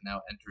that they have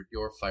now entered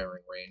your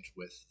firing range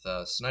with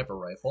the sniper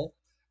rifle.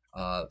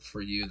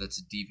 For you, that's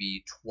a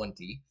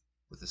DV-20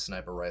 with a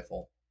sniper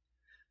rifle.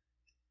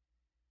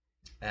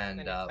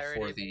 And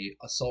for the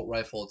assault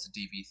rifle, it's a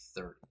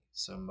DV-30.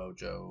 So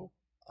Mojo,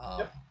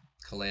 Yep.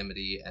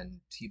 Calamity, and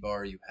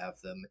T-Bar, you have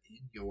them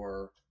in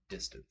your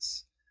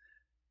distance,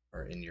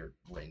 or in your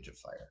range of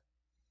fire.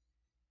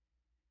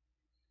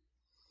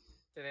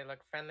 Do they look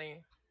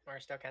friendly, or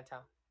still can't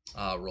tell?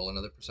 Roll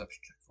another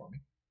perception check for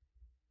me.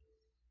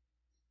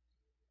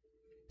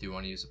 Do you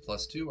want to use a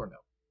 +2 or no?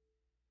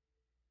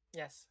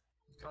 Yes,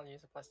 I'll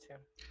use a +2.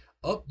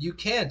 Oh, you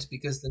can't,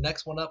 because the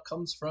next one up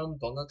comes from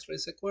Dona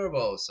Trece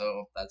Cuervo,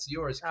 so that's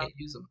yours. You Oh. can't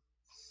use them.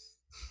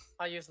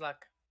 I'll use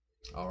luck.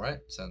 All right,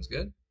 sounds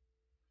good.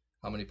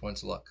 How many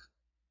points of luck?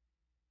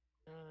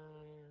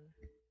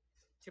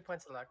 2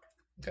 points of luck.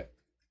 Okay.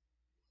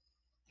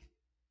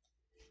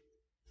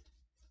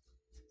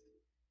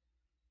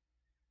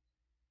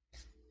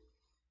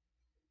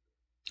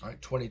 All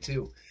right,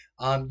 22.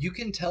 You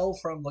can tell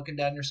from looking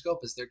down your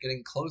scope as they're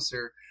getting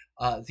closer,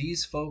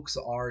 these folks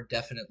are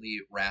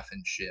definitely RAF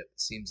and ship.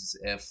 It seems as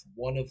if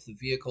one of the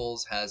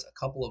vehicles has a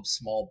couple of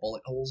small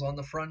bullet holes on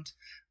the front.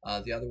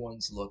 The other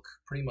ones look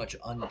pretty much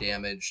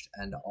undamaged,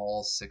 and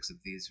all 6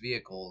 of these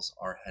vehicles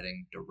are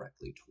heading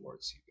directly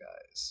towards you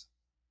guys.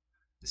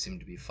 They seem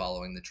to be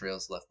following the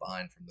trails left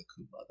behind from the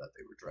Kuba that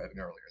they were driving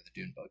earlier, the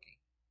dune buggy.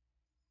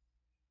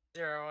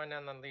 0-1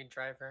 on the lead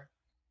driver.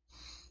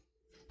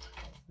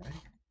 All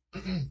right.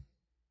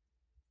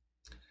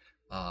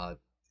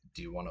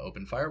 Do you want to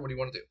open fire? What do you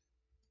want to do?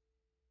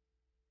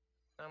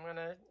 I'm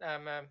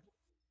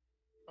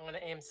gonna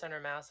aim center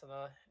mass of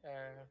the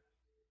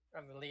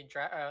lead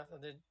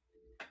the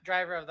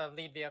driver of the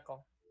lead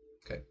vehicle.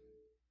 Okay.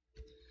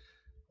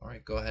 All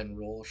right, go ahead and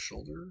roll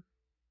shoulder.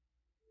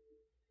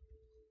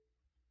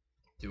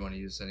 Do you want to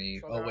use any?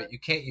 Shoulder Oh wait, arm? you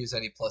can't use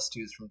any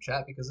 +2s from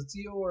chat because it's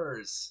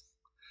yours.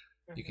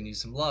 You can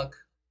use some luck.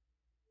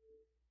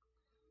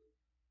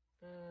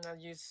 I'll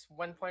use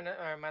 1 point,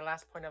 or my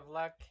last point of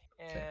luck,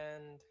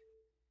 and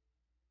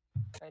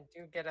I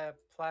do get a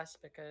plus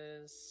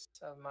because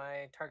of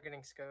my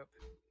targeting scope.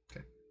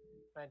 Okay.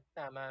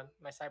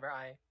 My cyber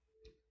eye.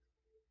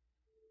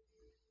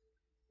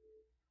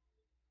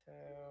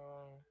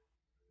 So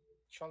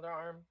shoulder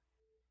arm.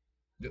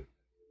 Yep.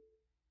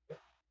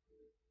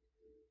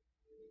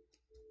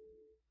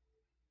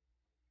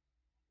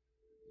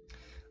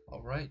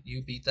 All right,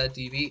 you beat that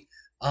DV.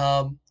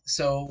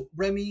 So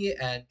Remy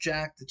and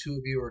Jack, the two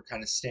of you are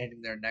kind of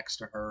standing there next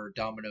to her.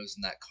 Domino's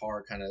in that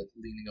car, kind of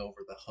leaning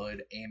over the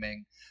hood,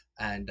 aiming,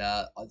 and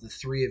the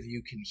three of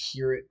you can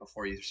hear it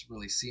before you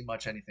really see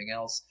much anything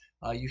else.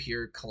 You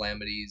hear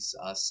Calamity's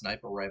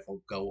sniper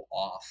rifle go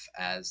off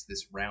as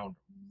this round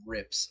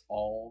rips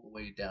all the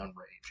way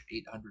downrange,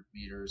 800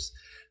 meters.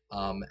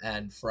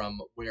 And from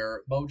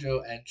where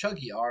Mojo and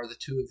Chuggy are, the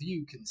two of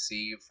you can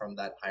see from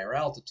that higher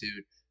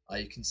altitude.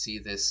 You can see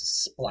this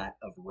splat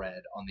of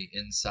red on the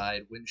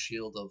inside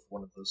windshield of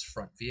one of those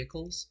front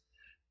vehicles.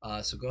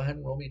 So go ahead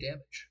and roll me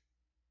damage.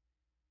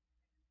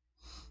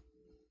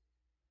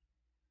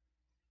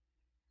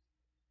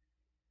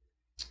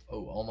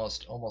 Oh,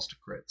 almost a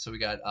crit. So we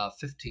got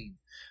 15.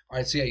 All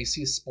right, so yeah, you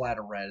see a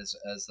splatter red as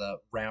the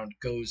round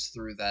goes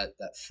through that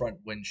front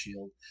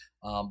windshield,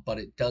 but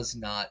it does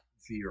not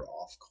veer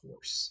off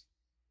course.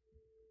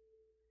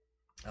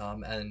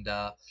 And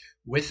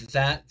with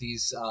that,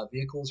 these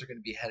vehicles are going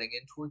to be heading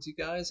in towards you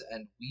guys,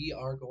 and we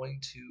are going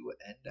to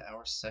end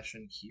our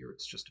session here.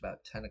 It's just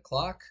about 10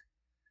 o'clock.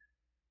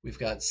 We've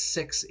got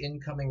 6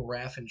 incoming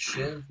RAF and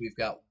Shiv. We've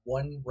got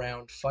 1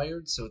 round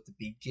fired. So at the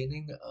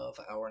beginning of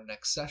our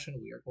next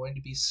session, we are going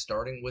to be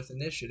starting with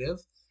initiative.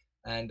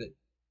 And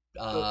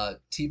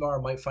T-Bar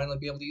might finally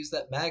be able to use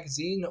that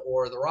magazine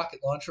or the rocket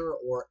launcher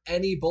or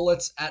any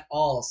bullets at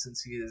all,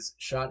 since he has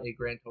shot a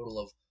grand total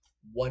of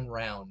 1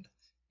 round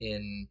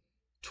in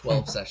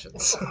 12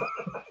 sessions.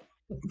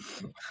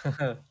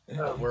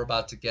 We're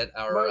about to get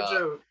our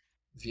Mojo.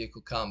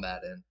 vehicle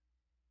combat in.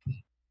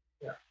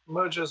 Yeah,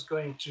 Mojo's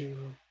going to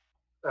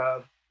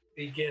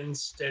begin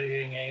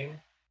steadying aim,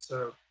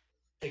 so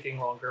taking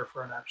longer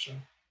for an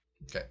action.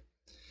 Okay.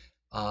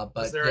 But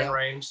But they're yeah. in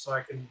range, so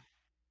I can.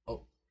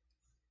 Oh.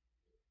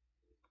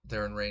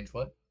 They're in range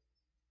what?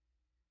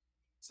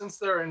 Since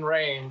they're in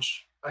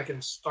range, I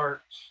can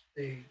start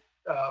the.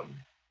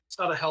 It's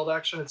not a held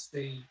action; it's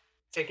the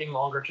taking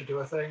longer to do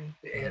a thing.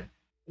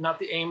 Not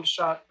the aimed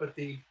shot, but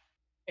the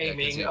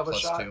aiming of a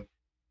shot. +2.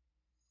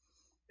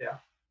 Yeah.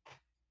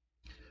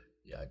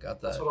 Yeah, I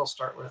got that. That's what I'll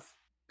start with.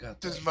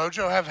 Does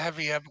Mojo have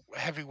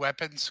heavy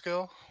weapon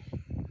skill?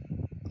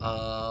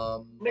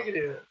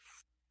 Negative.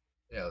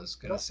 Yeah, I was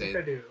I gonna don't say think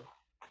I do.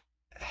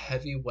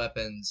 heavy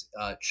weapons,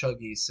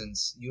 Chuggy,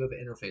 since you have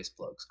interface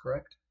plugs,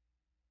 correct?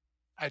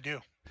 I do.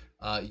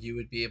 You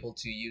would be able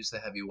to use the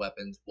heavy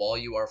weapons while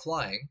you are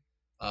flying,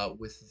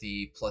 with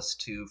the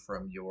 +2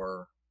 from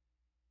your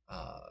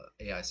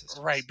AI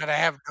system. Right, but I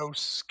have no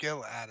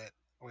skill at it,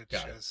 which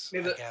Got it. is,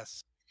 Neither- I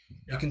guess.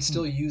 You can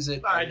still use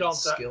it I when don't,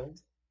 it's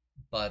skilled,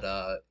 but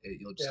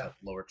you'll just Yeah. have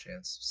lower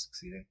chance of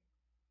succeeding.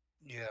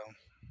 Yeah.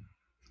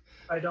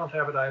 I don't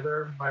have it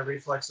either. My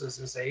reflexes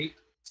is 8,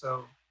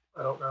 so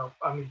I don't know.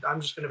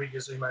 I'm just going to be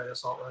using my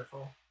assault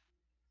rifle.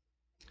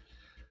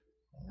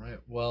 All right.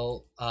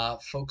 Well,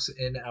 folks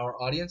in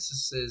our audience,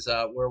 this is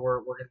where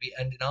we're going to be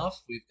ending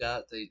off. We've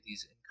got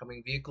these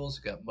incoming vehicles.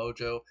 We've got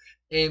Mojo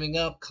aiming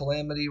up,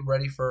 Calamity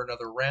ready for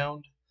another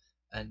round,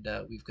 and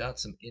we've got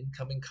some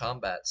incoming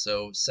combat.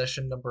 So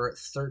session number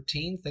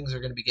 13, things are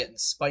going to be getting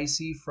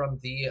spicy from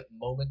the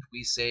moment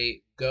we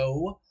say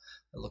go.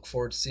 I look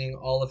forward to seeing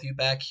all of you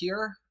back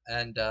here,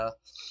 and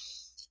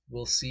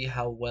we'll see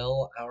how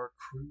well our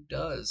crew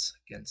does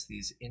against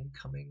these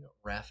incoming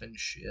RAF and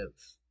Shiv.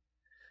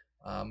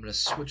 I'm going to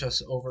switch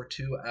us over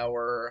to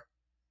our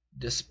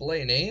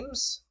display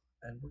names,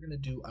 and we're going to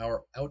do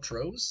our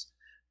outros.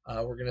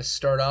 We're going to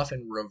start off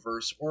in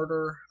reverse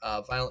order.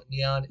 Violent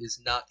Neon is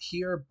not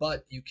here,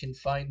 but you can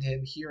find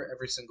him here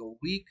every single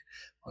week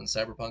on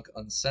Cyberpunk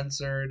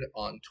Uncensored,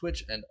 on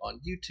Twitch and on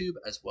YouTube,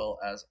 as well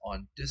as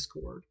on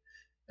Discord.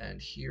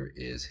 And here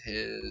is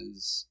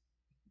his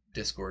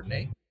Discord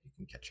name. You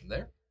can catch him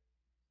there.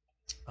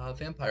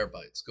 Vampire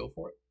Bites, go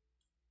for it.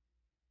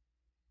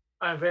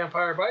 I'm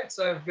Vampire Bites.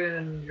 I've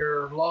been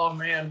your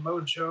lawman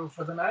Mojo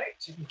for the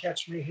night. You can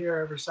catch me here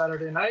every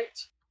Saturday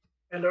night.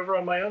 And over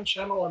on my own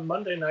channel on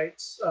Monday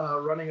nights,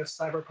 running a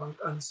Cyberpunk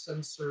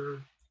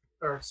Uncensored,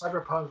 or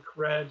Cyberpunk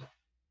Red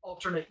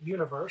alternate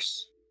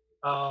universe.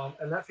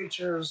 And that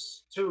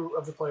features 2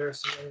 of the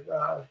players here.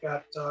 I've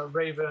got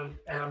Raven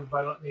and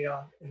Violent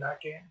Neon in that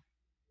game.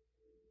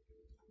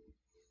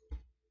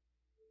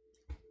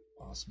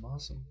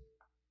 Awesome.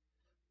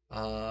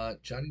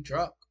 Johnny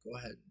Drop, go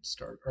ahead and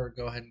start, or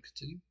go ahead and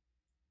continue.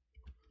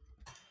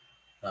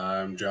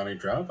 I'm Johnny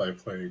Drop. I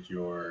played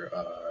your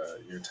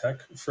tech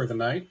for the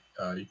night.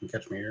 You can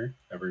catch me here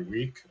every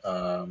week,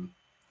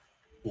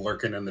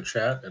 lurking in the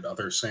chat at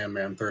other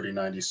Sandman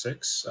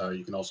 3096.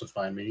 You can also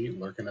find me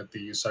lurking at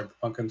the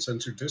Cyberpunk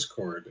Uncensored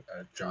Discord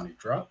at Johnny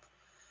Drop.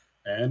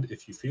 And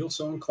if you feel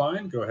so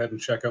inclined, go ahead and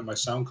check out my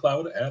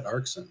SoundCloud at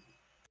Arkson.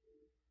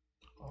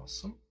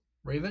 Awesome.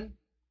 Raven?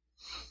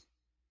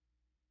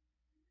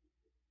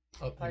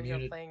 Oh, you Pleasure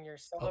muted. playing your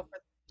solo.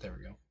 There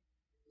we go.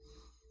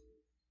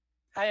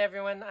 Hi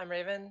everyone, I'm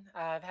Raven.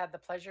 I've had the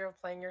pleasure of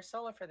playing your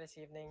solo for this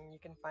evening. You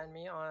can find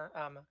me on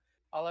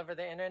all over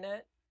the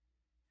internet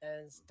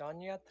as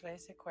Doña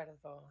Trece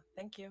Cuervo.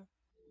 Thank you.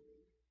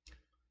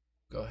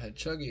 Go ahead,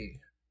 Chuggy.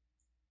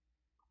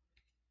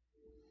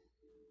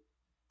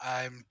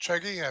 I'm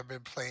Chuggy. I've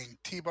been playing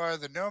T-Bar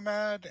the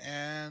Nomad,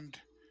 and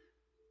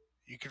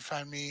you can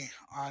find me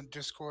on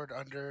Discord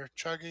under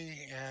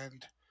Chuggy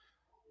and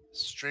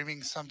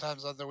streaming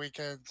sometimes on the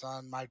weekends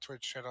on my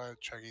Twitch channel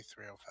at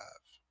Chuggy305.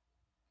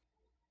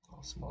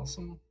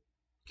 Awesome.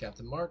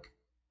 Captain Mark.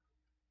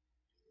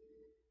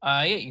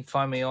 Yeah, you can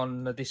find me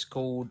on the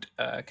Discord,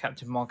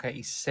 Captain Mark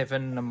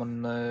 87. I'm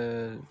on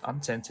the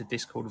Uncensored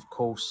Discord, of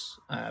course.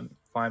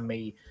 Find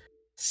me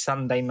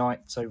Sunday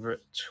nights over at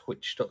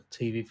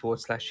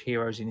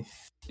twitch.tv/Heroes in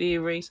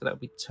Theory. So that'll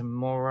be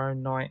tomorrow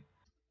night.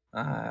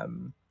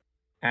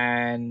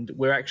 And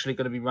we're actually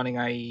going to be running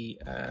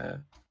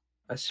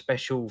a a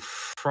special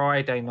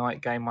Friday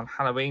night game on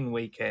Halloween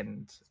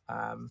weekend.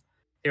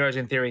 Heroes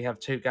in Theory have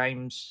 2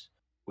 games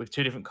with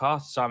 2 different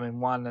casts. So I'm in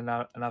one, and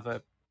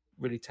another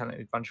really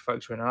talented bunch of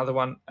folks are in another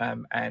one.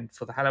 And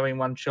for the Halloween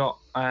one shot,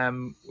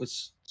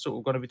 was sort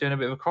of going to be doing a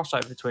bit of a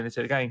crossover between the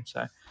 2 games.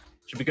 So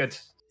should be good.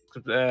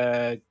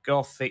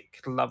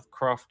 Gothic,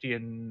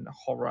 Lovecraftian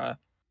horror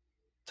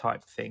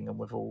type thing, and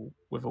we've all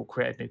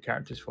created new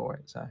characters for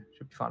it, so it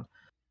should be fun.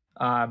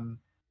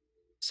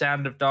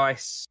 Sound of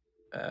Dice,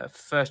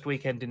 first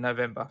weekend in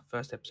November.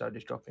 First episode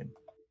is dropping.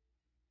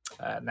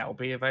 And that will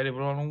be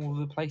available on all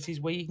the places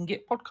where you can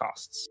get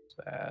podcasts,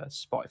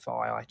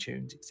 Spotify,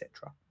 iTunes,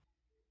 etc.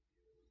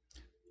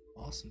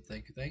 Awesome.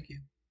 Thank you.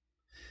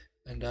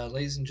 And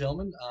ladies and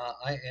gentlemen,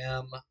 I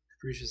am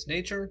Capricious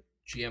Nature,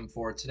 GM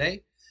for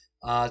today.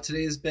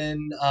 Today has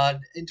been an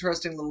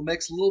interesting little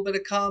mix, a little bit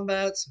of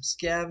combat, some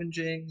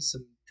scavenging,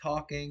 some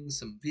talking,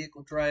 some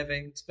vehicle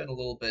driving. It's been a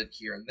little bit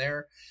here and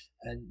there.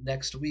 And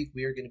next week,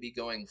 we are going to be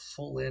going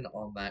full in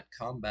on that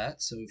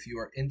combat. So if you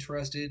are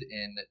interested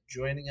in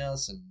joining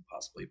us and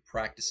possibly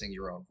practicing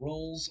your own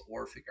roles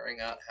or figuring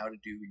out how to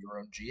do your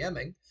own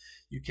GMing,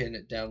 you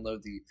can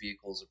download the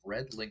Vehicles of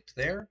Red linked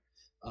there.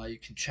 You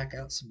can check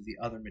out some of the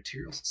other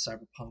materials at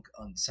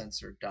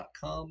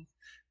cyberpunkuncensored.com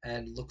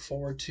and look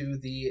forward to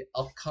the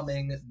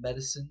upcoming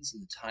medicines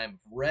in the time of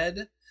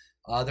red.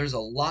 There's a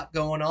lot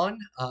going on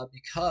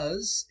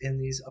because in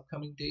these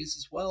upcoming days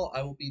as well,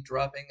 I will be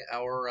dropping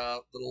our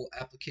little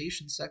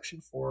application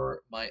section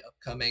for my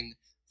upcoming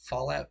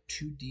Fallout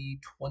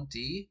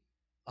 2D20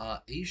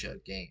 Asia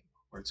game,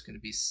 where it's going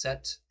to be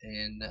set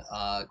in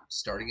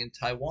starting in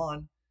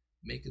Taiwan,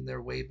 making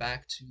their way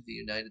back to the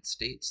United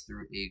States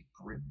through a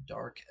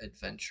grimdark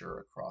adventure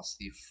across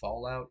the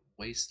Fallout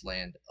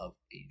wasteland of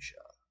Asia.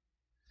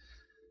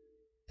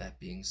 That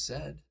being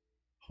said,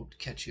 hope to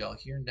catch you all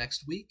here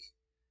next week.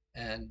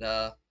 And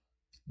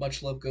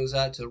much love goes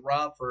out to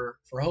Rob for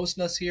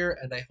hosting us here,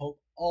 and I hope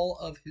all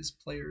of his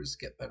players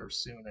get better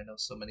soon. I know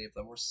so many of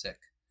them were sick.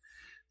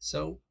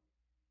 So,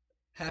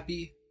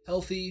 happy,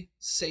 healthy,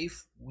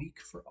 safe week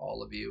for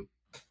all of you.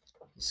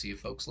 We'll see you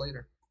folks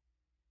later.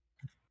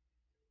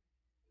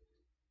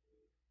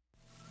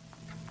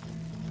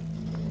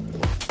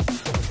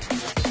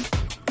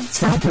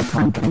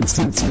 Cyberpunk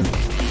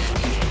Uncensored.